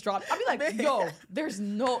lore just dropped. I'd be like, yo, there's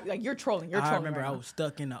no, like, you're trolling. You're trolling. I remember I was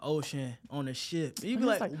stuck in the ocean on a ship. You'd be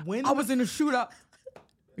like, when? I was in a shootout.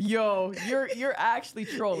 Yo, you're actually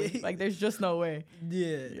trolling. Like, there's just no way.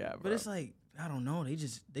 Yeah, bro. But it's like, I don't know. They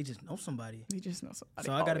just know somebody. They just know somebody.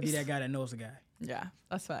 So I gotta be that guy that knows a guy. Yeah,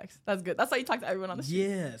 that's facts. That's good. That's how you talk to everyone on the street.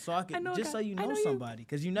 Yeah, so I can just so you know somebody,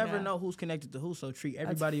 because you never know who's connected to who. So treat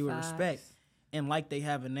everybody with respect and like they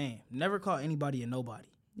have a name. Never call anybody a nobody.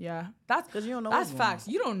 Yeah, that's because you don't know. That's facts.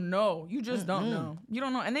 You don't know. You just don't know. You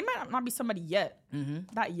don't know, and they might not be somebody yet.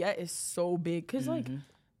 That yet is so big because like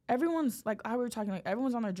everyone's like we were talking, like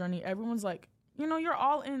everyone's on their journey. Everyone's like, you know, you're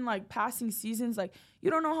all in like passing seasons. Like, you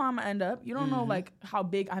don't know how I'm gonna end up. You don't know like how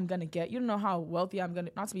big I'm gonna get. You don't know how wealthy I'm gonna,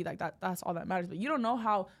 not to be like that. That's all that matters. But you don't know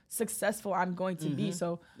how successful I'm going to be.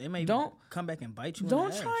 So they may come back and bite you.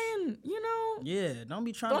 Don't try and, you know. Yeah, don't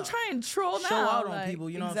be trying. Don't try and troll show now. out on people.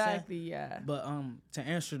 You know what I'm saying? Exactly. Yeah. But to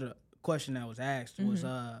answer the question that was asked was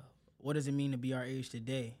what does it mean to be our age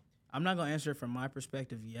today? I'm not gonna answer it from my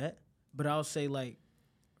perspective yet, but I'll say like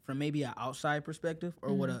from maybe an outside perspective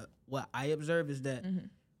or what I observe is that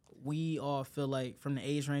we all feel like from the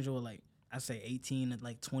age range of like I say 18 to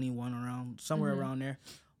like 21 around somewhere around there,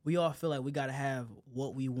 we all feel like we gotta have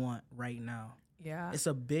what we want right now. Yeah, it's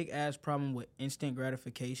a big ass problem with instant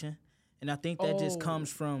gratification. And I think that just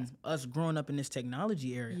comes from us growing up in this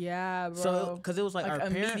technology area. Yeah, bro. So, because it was like our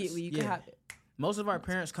parents. Immediately, you can have it. Most of our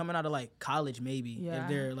parents coming out of like college, maybe if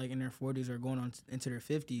they're like in their 40s or going on into their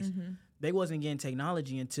 50s, they wasn't getting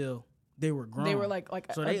technology until they were grown. They were like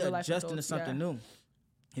so they adjusting to something new.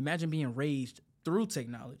 Imagine being raised through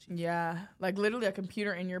technology. Yeah, like literally a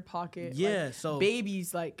computer in your pocket. Yeah, like so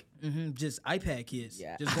babies like just iPad kids.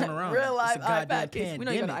 Yeah, just going around. Real life iPad kids. We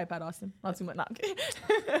know you got an iPad, Austin. Not too much. Not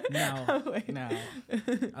No,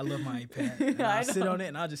 I love my iPad. I'll sit on it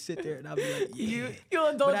and I'll just sit there and I'll be like, yeah. You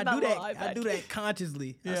indulge but I do that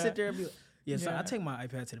consciously. Yeah. I sit there and be like, so I take my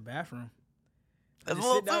iPad to the bathroom.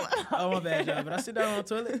 Sit down, oh my bad, y'all. But I sit down on the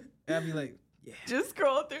toilet and I'll be like, yeah. Just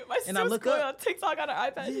scroll through. My sister was scrolling on TikTok on her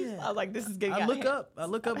iPad. Yeah. I was like, this is getting I look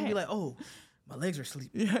up and be like, oh, my legs are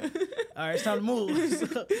sleepy. All right, it's time to move.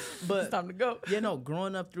 But it's time to go. Yeah, no,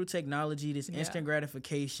 growing up through technology, this instant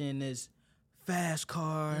gratification, this fast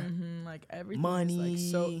car, like everything, money.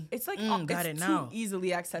 Like so, it's like got it's it now. Too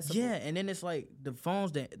easily accessible. Yeah, and then it's like the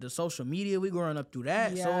phones, the social media. We growing up through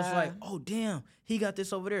that, so it's like, oh damn, he got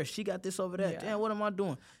this over there, she got this over there. Damn, what am I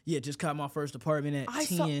doing? Yeah, just caught my first apartment at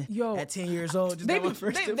 10 years old. Just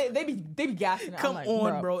they be gassing. Come like,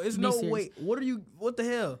 on, bro. It's no way. What the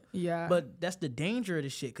hell? Yeah. But that's the danger of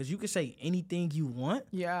this shit, because you can say anything you want.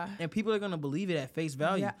 Yeah. And people are gonna believe it at face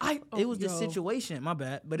value. Yeah. It was the situation. My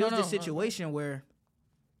bad. But it was the situation where,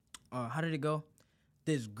 how did it go?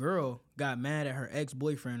 This girl got mad at her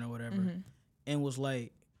ex-boyfriend or whatever, and was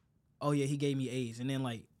like, "Oh yeah, he gave me A's," and then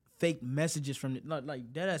like fake messages from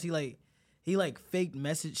like deadass. He faked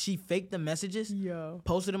message. She faked the messages.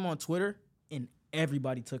 Posted them on Twitter, and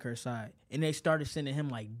everybody took her side, and they started sending him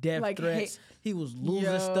like death threats. He was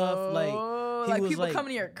losing stuff. Like he was people like coming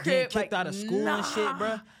to your crib, getting kicked out of school and shit,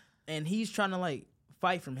 bruh. And he's trying to like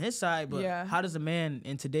fight from his side, but how does a man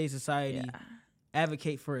in today's society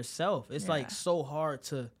advocate for himself? It's like so hard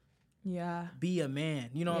to be a man.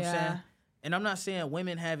 You know what I'm saying? And I'm not saying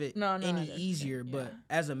women have it any easier, but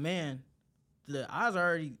as a man, the odds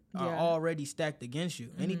are already stacked against you.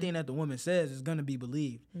 Anything that the woman says is gonna be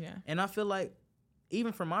believed. Yeah. And I feel like,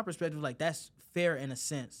 even from my perspective, like that's fair in a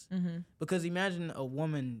sense, because imagine a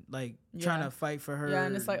woman like trying to fight for her. Yeah,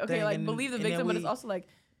 and it's like, okay, like believe the victim, but it's also like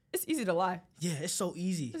it's easy to lie. Yeah, it's so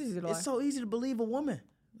easy. It's easy to lie. It's so easy to believe a woman.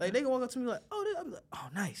 Like, they can walk up to me like, oh, I'll be like, oh,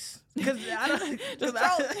 nice. Because I don't,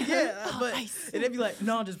 but nice. And they'd be like,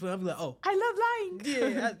 no, I'll be like, oh. I love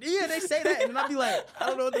lying. Yeah, they say that. And I'll be like, I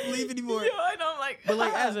don't know what to believe anymore. I know, I'm like. But,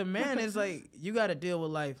 like, as a man, it's like, you got to deal with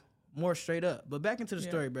life more straight up. But back into the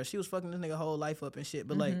story, bro. She was fucking this nigga whole life up and shit.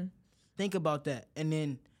 But, like, think about that. And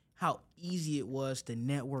then how easy it was to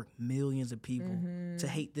network millions of people to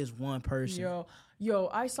hate this one person. Yo,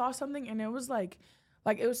 I saw something and it was like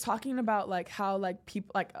it was talking about like how like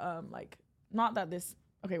people like not that this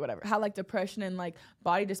okay whatever how like depression and like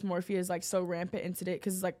body dysmorphia is like so rampant in today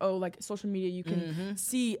because it's like oh like social media you can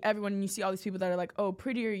see everyone and you see all these people that are like oh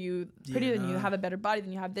prettier than you have a better body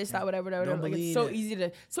than you have this that whatever like it's so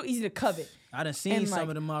easy to covet. I done seen some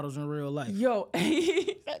of the models in real life. Yo,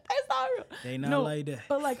 that's not real. They not like that.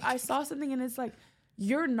 But like I saw something and it's like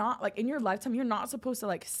you're not like in your lifetime you're not supposed to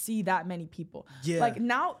like see that many people. Yeah. Like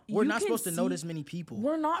now we're not supposed to know this many people.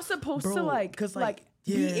 We're not supposed to like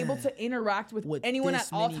be able to interact with anyone at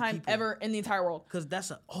all time ever in the entire world. Cause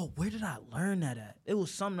that's where did I learn that at? It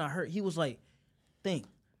was something I heard. He was like, think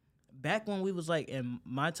back when we was like in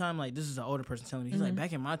my time, like this is an older person telling me. He's like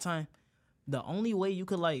back in my time, the only way you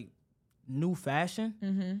could like new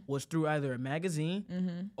fashion was through either a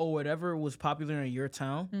magazine or whatever was popular in your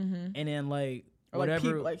town, and then like. Or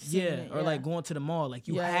whatever, like like going to the mall. Like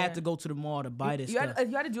you had to go to the mall to buy this stuff.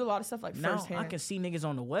 You had to do a lot of stuff like now firsthand. I can see niggas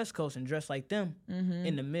on the West Coast and dress like them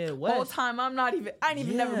in the Midwest. Whole time I ain't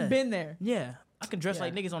even never been there. Yeah, I can dress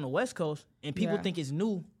like niggas on the West Coast, and people think it's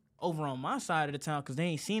new over on my side of the town because they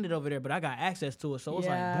ain't seen it over there, but I got access to it, so it's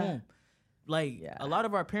like boom. Like a lot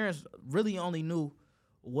of our parents really only knew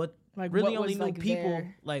what. Like really only knew like people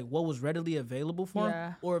there. Like what was readily available for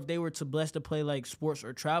them, or if they were too blessed to play like sports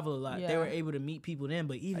or travel a lot, they were able to meet people then.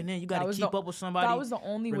 But even then, you got to keep up with somebody. That was the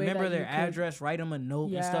only way. Remember their address, write them a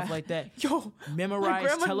note and stuff like that. Yo,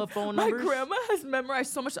 memorize telephone numbers. My grandma has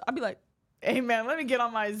memorized so much. I'd be like, "Hey man, let me get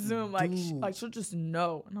on my Zoom." Like she'll just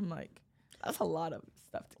know, and I'm like, "That's a lot of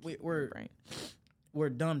stuff to keep in my brain." We're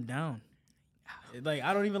dumbed down. Like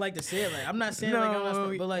I don't even like to say it. Like I'm not saying like I'm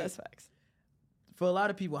not, but like that's facts. For a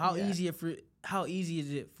lot of people, how easy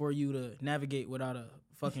is it for you to navigate without a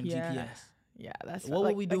fucking GPS? Yeah, that's what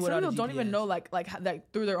would we do without a GPS? Some people don't even know like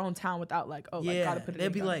through their own town without like gotta put it in.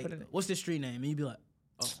 They'd be like, what's the street name? And you'd be like,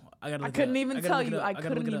 oh, I gotta look I couldn't even tell you. I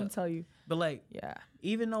couldn't even tell you. But like,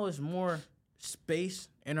 even though it's more space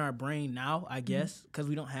in our brain now, I guess, because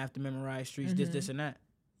we don't have to memorize streets, this and that.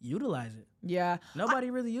 Utilize it. Yeah. Nobody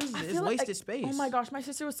really uses it. It's wasted space. Oh my gosh, my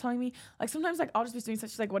sister was telling me, like sometimes like I'll just be doing such.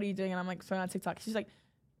 She's like, what are you doing? And I'm like, scrolling on TikTok. She's like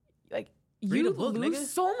you lose nigga.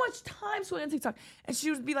 So much time scrolling on TikTok. And she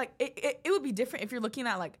would be like, it would be different if you're looking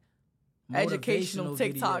at like educational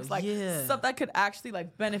TikToks, like stuff that could actually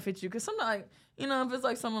like benefit you. Because sometimes, like, you know, if it's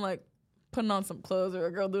like someone like putting on some clothes or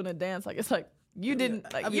a girl doing a dance, like it's like. You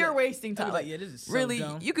didn't like. You're wasting time. Like, this is so really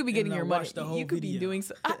dumb. You could be getting your money. You could video. be doing.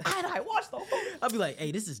 I watched the whole. I'll be like,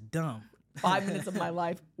 hey, this is dumb. 5 minutes of my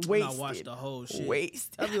life wasted. I watched the whole shit.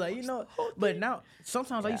 Wasted. I'll be like, you know. But now,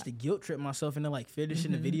 sometimes I used to guilt trip myself into like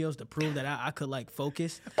finishing the videos to prove that I could like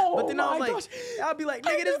focus. But then I was like, I'll be like,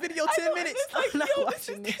 nigga, this video 10 minutes. It's like, I'm not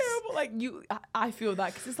watching this. Terrible. Like I feel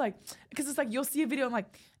that because it's like you'll see a video and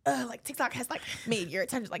like TikTok has like made your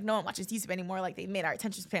attention like no one watches YouTube anymore. Like they made our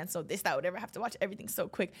attention span so that would ever have to watch everything so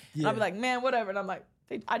quick. And I'll be like, man, whatever. And I'm like,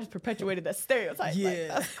 I just perpetuated that stereotype. Yeah,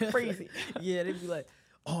 like, that's crazy. Yeah, they'd be like,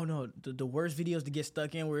 oh no, the worst videos to get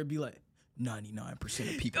stuck in where it'd be like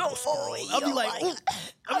 99% of people will scroll. I'll be like,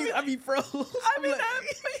 I be froze.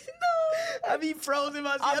 I be froze in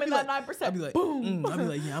my seat. I'm in that 9%. I'll be like, boom. I'll be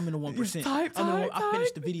like, yeah, I'm in the 1%. I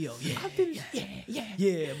finished the video. Yeah.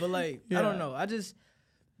 Yeah, but like, I don't know.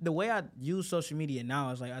 The way I use social media now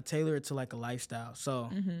is like I tailor it to like a lifestyle. So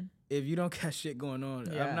if you don't got shit going on,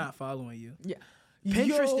 I'm not following you. Yeah.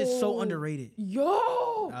 Pinterest is so underrated.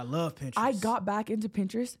 I love Pinterest. I got back into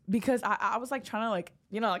Pinterest because I was like trying to like,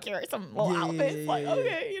 you know, like curate some little outfits.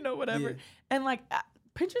 Okay, you know, whatever. Yeah. And like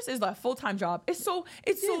Pinterest is like a full-time job. It's so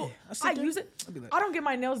I use it. I don't get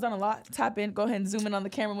my nails done a lot. Tap in, go ahead and zoom in on the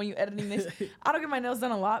camera when you're editing this. I don't get my nails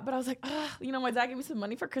done a lot, but I was like, you know, my dad gave me some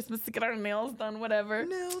money for Christmas to get our nails done, whatever.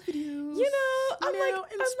 Nail videos. You know,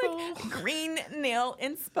 I'm like green nail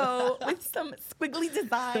inspo with some squiggly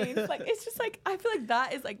designs. Like it's just like I feel like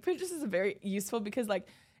that is like Pinterest is very useful because like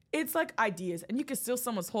it's like ideas, and you could steal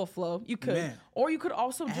someone's whole flow. You could, or you could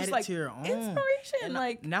also add just like to your own inspiration. And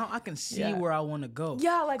like now I can see where I want to go.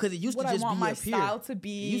 Yeah, like because it used to just be my up here. Style to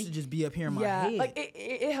be. It used to just be up here in my head. Like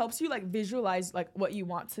it helps you like visualize like what you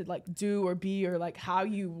want to like do or be or like how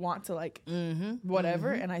you want to like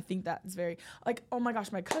whatever. And I think that's very like, oh my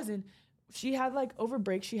gosh, my cousin. she had like over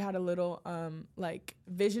break, she had a little like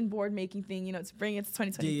vision board making thing, you know, to bring it to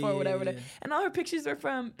 2024 whatever. And all her pictures were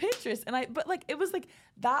from Pinterest. And but like it was like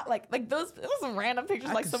that, like those, it was some random pictures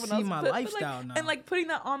I like can someone see else my put, lifestyle like, now. and like putting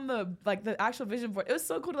that on the like the actual vision board. It was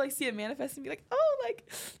so cool to like see it manifest and be like, oh, like,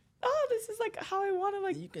 oh, this is like how I want to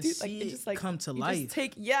like you can do, see like, it just like come to you life. just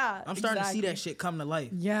take I'm starting to see that shit come to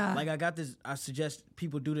life. Yeah. Like I got this. I suggest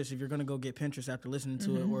people do this if you're gonna go get Pinterest after listening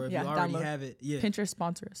to it, or if you already have it. Yeah. Pinterest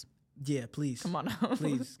sponsor us. Yeah, please. Come on now.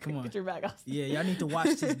 Please, come on. Get your bag off. Yeah, y'all need to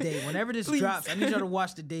watch this day. Whenever this drops, I need y'all to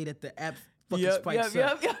watch the day that the app fucking spikes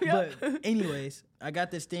up. Yep. But anyways, I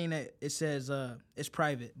got this thing that it says it's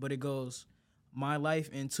private, but it goes my life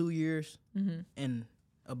in 2 years and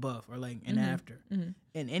above, or like and after.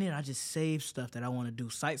 And in it, I just save stuff that I want to do,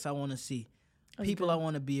 sites I want to see, people I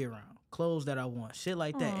want to be around, clothes that I want, shit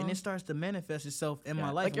like that. And it starts to manifest itself in my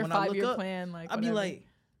life. Like your when I look 5-year up, plan, like I'll be like,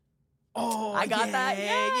 oh, I got that.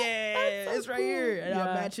 Yeah, so it's right cool. here. And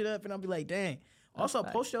I'll match it up and I'll be like, dang. Also,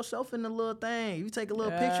 post yourself in the little thing. You take a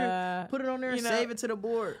little picture, put it on there, and save it to the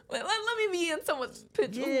board. Let me be in someone's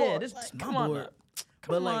picture. Yeah, this like, is come my on board. now.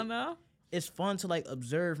 Come on now. It's fun to like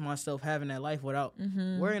observe myself having that life without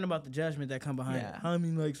worrying about the judgment that come behind it. How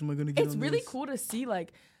many likes am I gonna get? It's really cool to see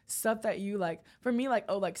like stuff that you like. For me, like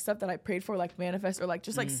like stuff that I prayed for, like manifest, or like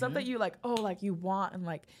just like stuff that you like like you want, and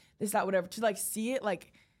like this, that, whatever. To like see it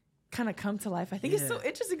like kind of come to life. I think it's so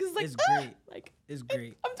interesting because like it's great. Like it's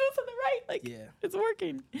great. I'm doing something right. Like it's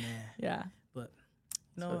working. Yeah. But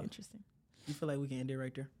no, really interesting. You feel like we can end it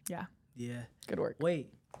right there? Yeah. Yeah. Good work.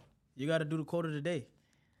 Wait, you got to do the quote of the day.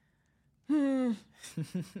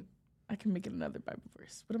 I can make it another Bible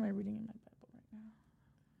verse. What am I reading in my Bible right now?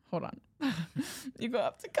 Hold on. You go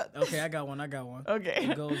have to cut this. Okay, I got one. Okay.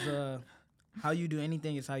 It goes, how you do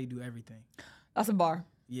anything is how you do everything. That's a bar.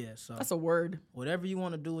 Yeah, so. That's a word. Whatever you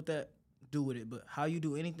want to do with that, do with it. But how you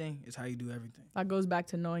do anything is how you do everything. That goes back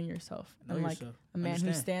to knowing yourself. Know and yourself. Like a man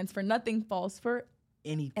who stands for nothing falls for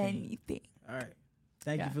anything. Anything. All right.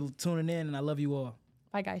 Thank you for tuning in, and I love you all.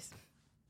 Bye, guys.